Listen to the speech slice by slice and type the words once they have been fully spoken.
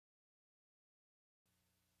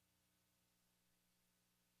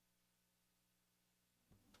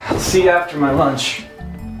See you after my lunch.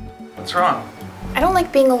 What's wrong? I don't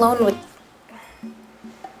like being alone with...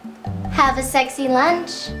 Have a sexy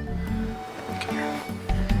lunch.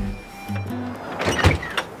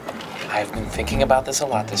 I've been thinking about this a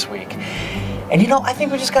lot this week. And you know, I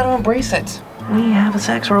think we just gotta embrace it. We have a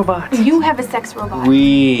sex robot. You have a sex robot.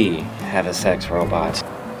 We have a sex robot.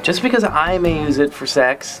 Just because I may use it for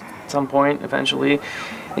sex at some point, eventually,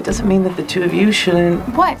 it doesn't mean that the two of you shouldn't...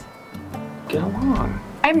 What? Get along.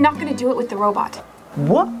 I'm not gonna do it with the robot.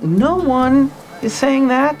 What? No one is saying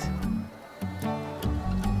that.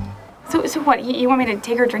 So what, you want me to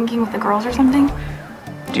take her drinking with the girls or something?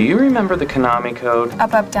 Do you remember the Konami code?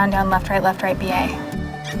 Up, up, down, down, left, right, BA.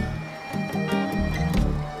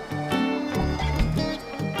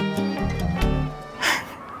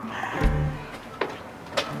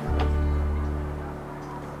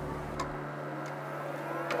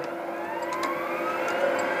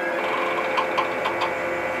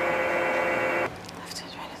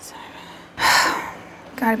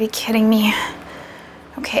 Gotta be kidding me.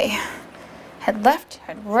 Okay. Head left,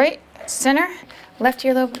 head right, head center, left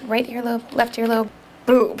earlobe, right earlobe, left earlobe,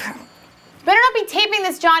 boob. Better not be taping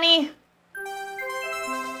this, Johnny.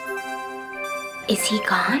 Is he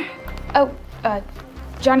gone? Oh,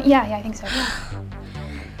 Johnny, yeah, I think so.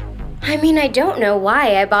 I mean, I don't know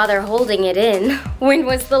why I bother holding it in. When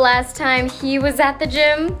was the last time he was at the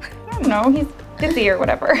gym? I don't know, he's busy or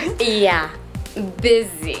whatever. Yeah,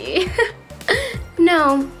 busy.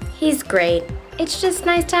 No, he's great. It's just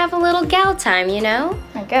nice to have a little gal time, you know?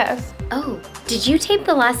 I guess. Oh, did you tape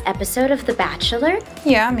the last episode of The Bachelor?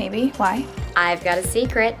 Yeah, maybe. Why? I've got a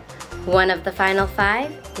secret. One of the final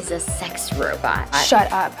 5 is a sex robot.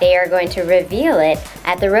 Shut up. They are going to reveal it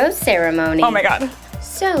at the rose ceremony. Oh my god.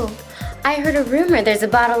 So, I heard a rumor there's a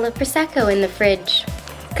bottle of Prosecco in the fridge.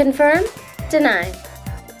 Confirm? Deny?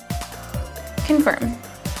 Confirm.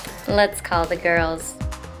 Let's call the girls.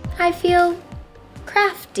 I feel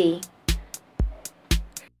crafty.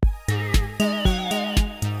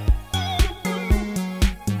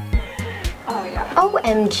 Oh yeah.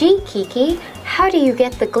 OMG, Kiki. How do you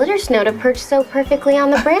get the glitter snow to perch so perfectly on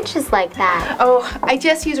the branches like that? Oh, I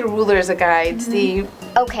just use a ruler as a guide, see?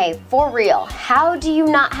 Okay, for real, how do you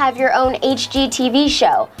not have your own HGTV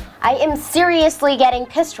show? I am seriously getting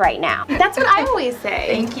pissed right now. That's what I always say.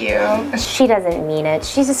 Thank you. She doesn't mean it.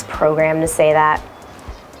 She's just programmed to say that.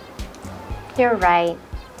 You're right.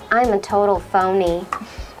 I'm a total phony.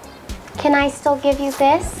 Can I still give you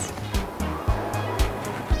this?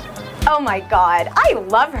 Oh my god, I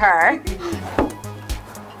love her.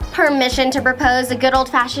 Permission to propose a good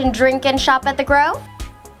old-fashioned drink and shop at the Grove?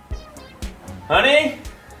 Honey?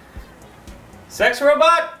 Sex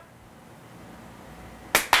robot?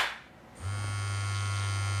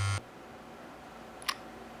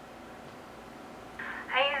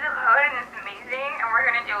 I use the code and it's amazing, and we're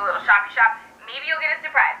gonna do a little shoppy shop. Maybe you'll get a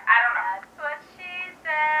surprise. I don't know. That's what she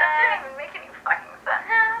said. That didn't even make any fucking sense.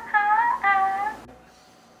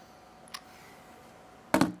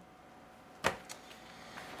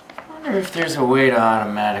 I wonder if there's a way to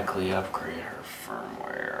automatically upgrade her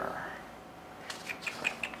firmware.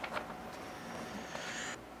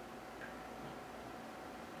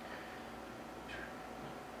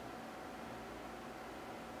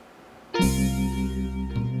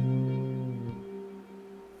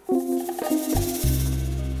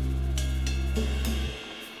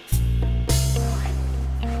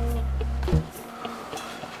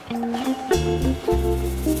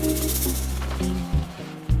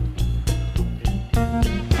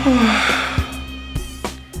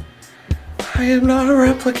 I am not a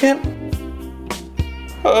replicant.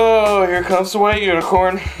 Oh, here comes the white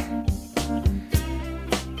unicorn.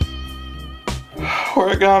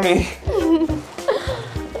 Origami.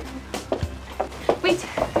 Wait.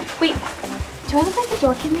 Do I look like a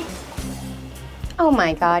dork in these? Oh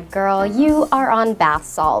my god, girl, you are on bath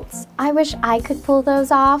salts. I wish I could pull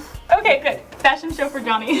those off. Okay, good. Fashion show for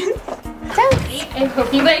Johnny. I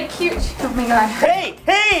hope you like cute. Oh my god.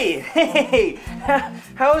 Hey!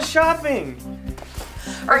 How's shopping?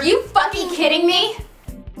 Are you fucking kidding me?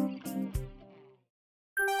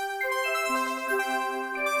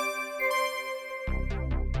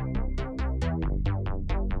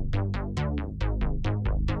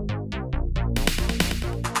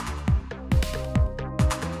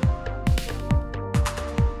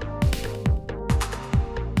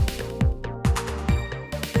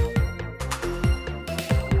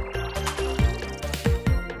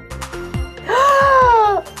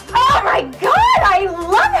 Oh my god, I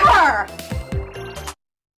love her!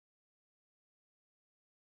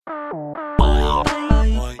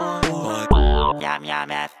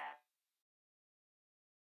 YOMYOMF.